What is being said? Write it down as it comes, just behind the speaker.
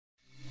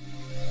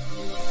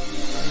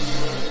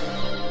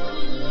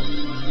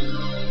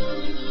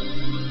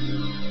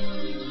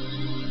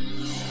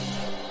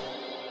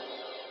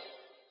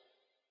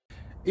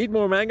Eat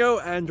more mango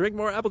and drink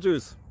more apple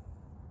juice.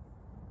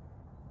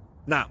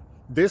 Now,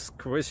 this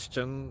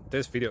video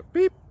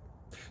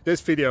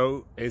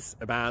is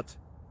about...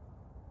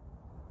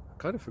 I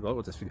kind of forgot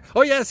what this video...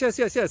 Oh, yes.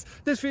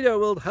 This video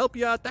will help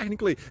you out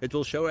technically. It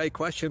will show a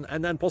question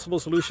and then possible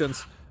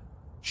solutions.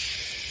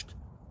 Shh.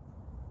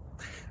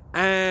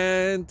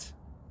 And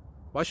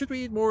why should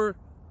we eat more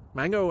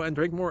mango and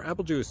drink more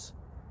apple juice?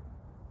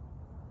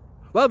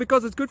 Well,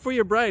 because it's good for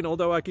your brain,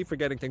 although I keep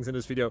forgetting things in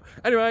this video.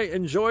 Anyway,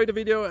 enjoy the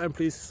video and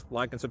please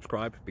like and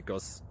subscribe,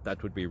 because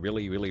that would be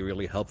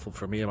really helpful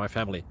for me and my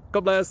family.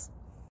 God bless!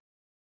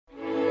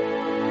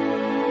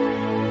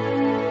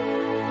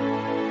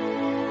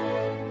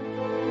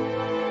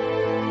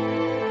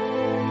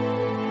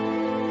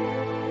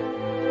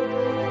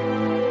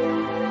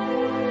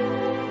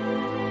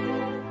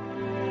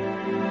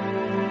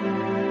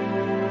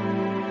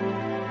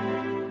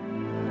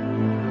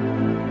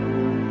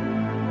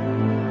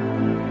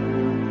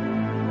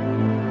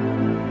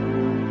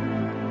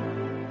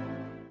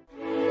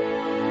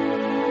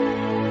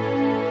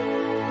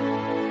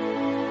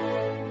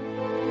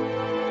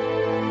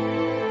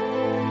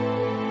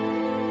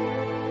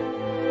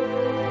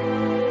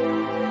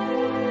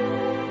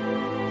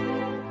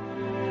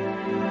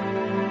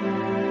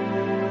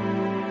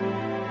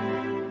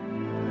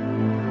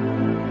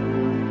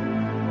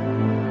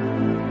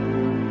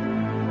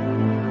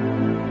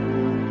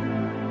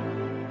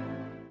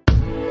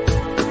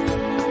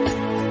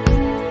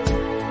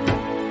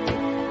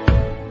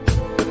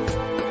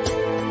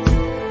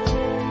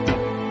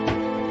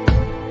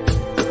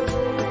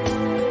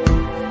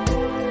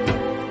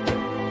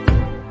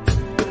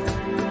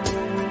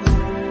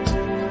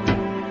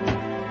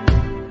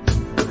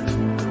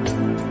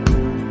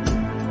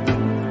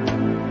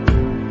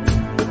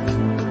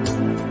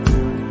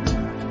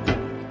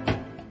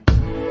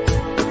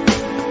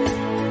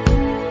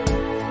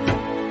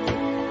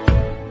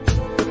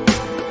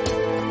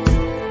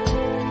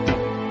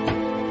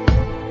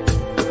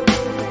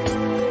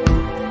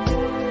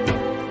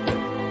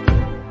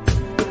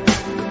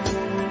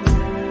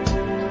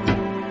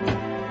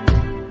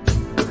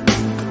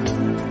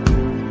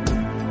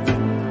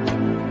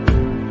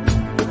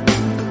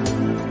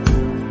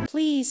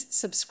 Please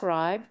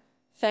subscribe.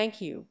 Thank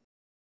you.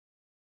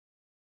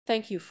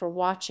 Thank you for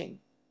watching.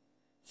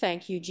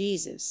 Thank you,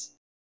 Jesus.